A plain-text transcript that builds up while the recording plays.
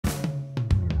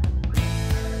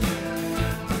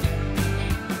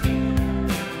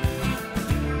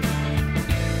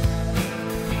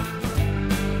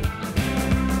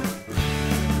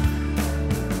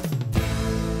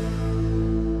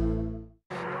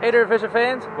Hey there, Fisher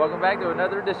fans. Welcome back to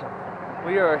another edition.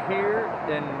 We are here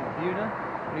in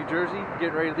Buna, New Jersey,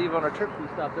 getting ready to leave on our trip. We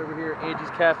stopped over here at Angie's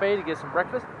Cafe to get some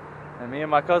breakfast. And me and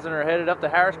my cousin are headed up to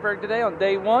Harrisburg today on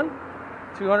day one,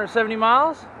 270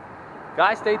 miles.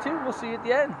 Guys, stay tuned. We'll see you at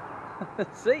the end.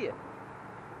 See ya.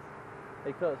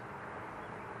 Hey, cuz.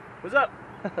 What's up?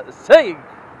 See you.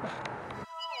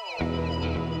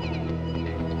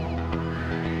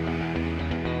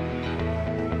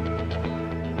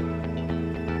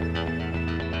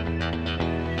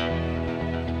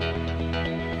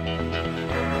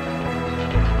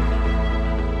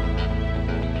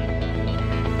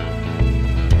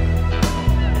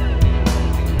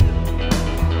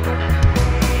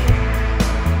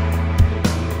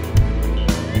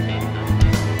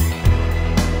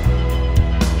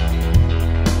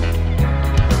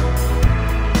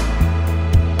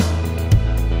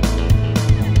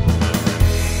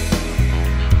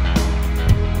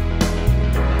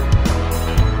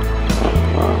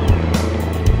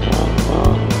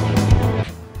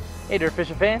 Hey there,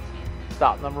 Fisher fans.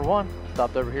 Stop number one.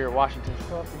 Stopped over here at Washington's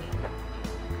Crossing.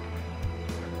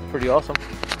 Pretty awesome.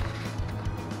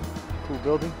 Cool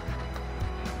building.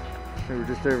 We were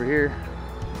just over here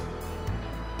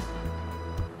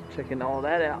checking all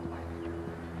that out.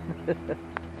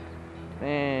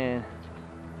 Man.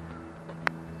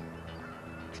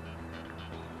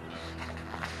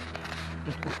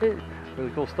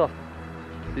 Really cool stuff.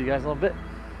 See you guys in a little bit.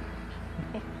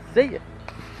 See ya.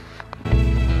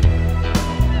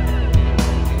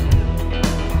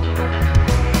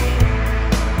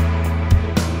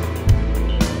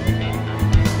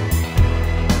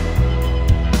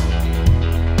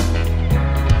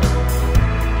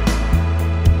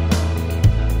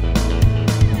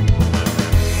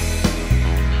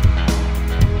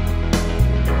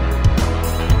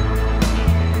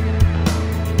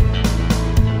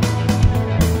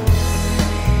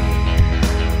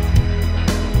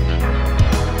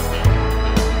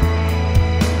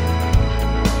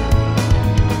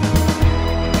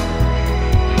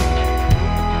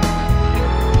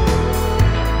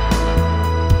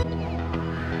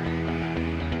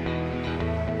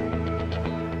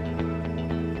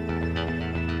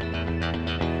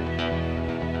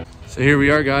 So here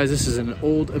we are, guys. This is an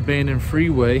old abandoned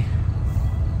freeway.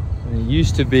 And it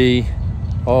used to be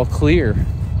all clear,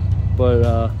 but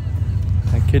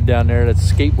that kid down there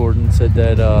that's skateboarding said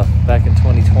that back in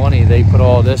 2020 they put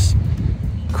all this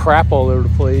crap all over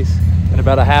the place, and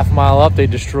about a half mile up they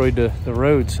destroyed the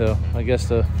road. So I guess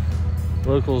the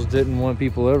locals didn't want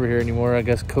people over here anymore. I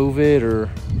guess COVID or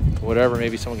whatever,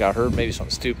 maybe someone got hurt, maybe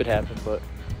something stupid happened, but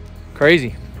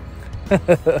crazy.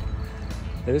 It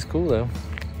is cool though.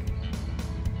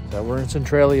 So we're in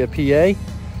Centralia, PA,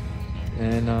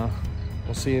 and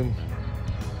we'll see you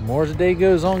more as the day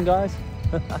goes on, guys.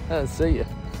 See ya.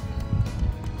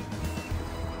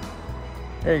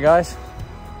 Hey guys.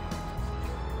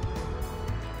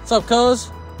 What's up, cuz?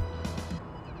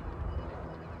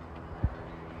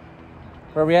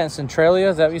 Where are we at in Centralia?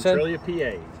 Is that what you said? Centralia,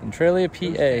 PA. Centralia,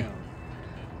 PA.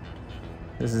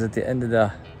 This is at the end of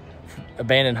the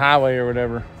abandoned highway or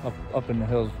whatever, up in the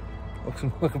hills.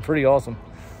 Looking pretty awesome.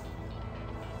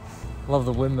 Love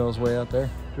the windmills way out there.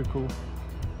 They're cool.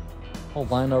 Whole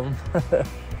line of them.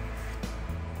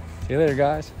 See you later,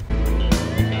 guys.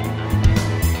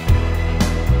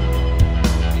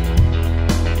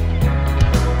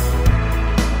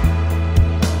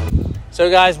 So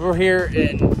guys, we're here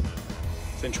in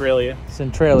Centralia,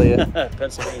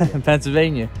 Pennsylvania.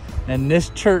 Pennsylvania. And this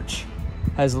church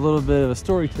has a little bit of a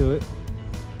story to it.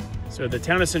 So the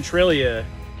town of Centralia,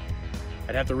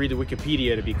 I'd have to read the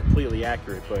Wikipedia to be completely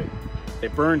accurate, but they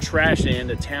burned trash in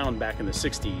the town back in the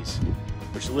 60s,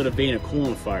 which lit a vein of coal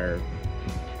on fire.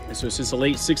 And so since the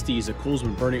late 60s, the coal's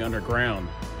been burning underground.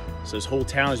 So this whole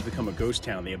town has become a ghost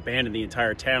town. They abandoned the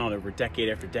entire town over decade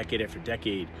after decade after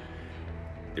decade.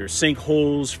 There's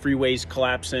sinkholes, freeways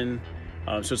collapsing.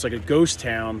 So it's like a ghost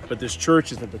town, but this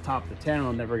church is at the top of the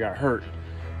town, never got hurt.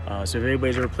 So if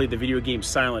anybody's ever played the video game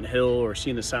Silent Hill or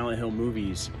seen the Silent Hill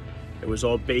movies, it was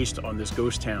all based on this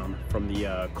ghost town from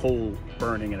the coal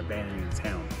burning and abandoning the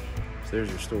town. So there's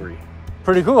your story.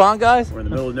 Pretty cool, huh, guys? We're in the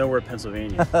middle of nowhere,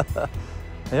 Pennsylvania.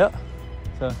 Yep.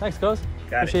 So thanks, guys.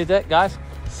 Appreciate that, guys.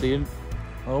 See you in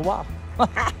a little while.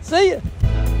 See ya.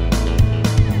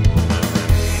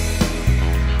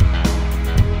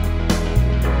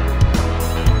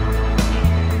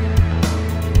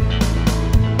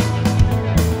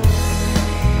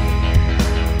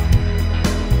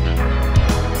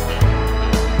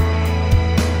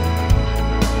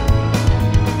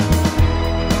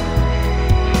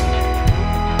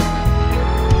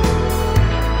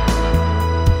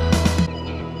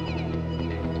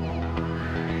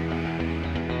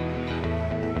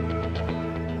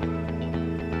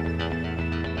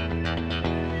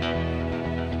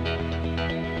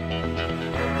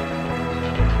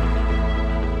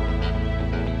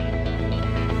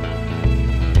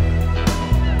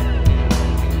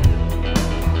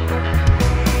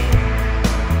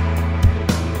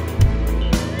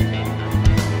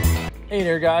 Hey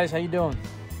there guys, how you doing?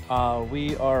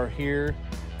 We are here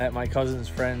at my cousin's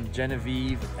friend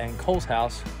Genevieve and Cole's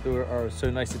house, who are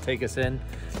so nice to take us in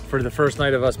for the first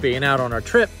night of us being out on our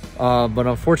trip. But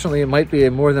unfortunately it might be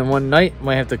more than one night.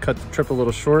 Might have to cut the trip a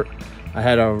little short. I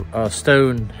had a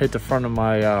stone hit the front of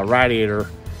my radiator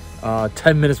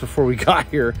 10 minutes before we got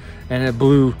here, and it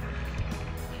blew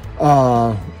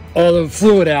all the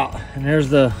fluid out, and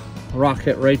there's the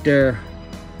rocket right there.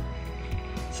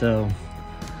 So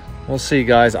we'll see,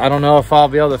 guys. I don't know if I'll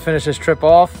be able to finish this trip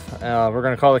off. We're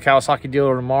going to call the Kawasaki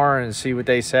dealer tomorrow and see what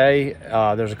they say.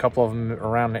 There's a couple of them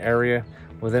around the area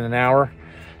within an hour.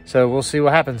 So we'll see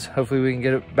what happens. Hopefully we can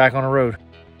get it back on the road.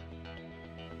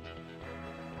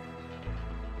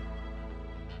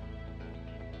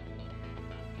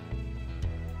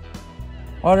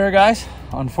 Well there, guys.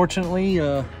 Unfortunately,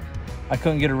 I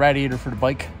couldn't get a radiator for the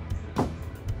bike.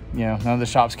 You know, none of the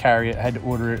shops carry it. I had to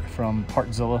order it from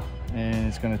Partzilla, and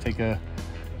it's going to take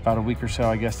about a week or so,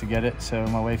 I guess, to get it. So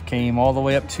my wife came all the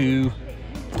way up to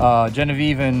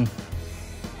Genevieve and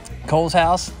Cole's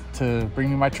house to bring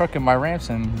me my truck and my ramps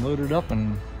and load it up,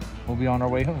 and we'll be on our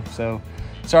way home. So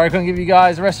sorry I couldn't give you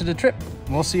guys the rest of the trip.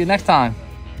 We'll see you next time.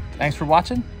 Thanks for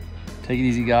watching. Take it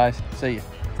easy, guys. See ya.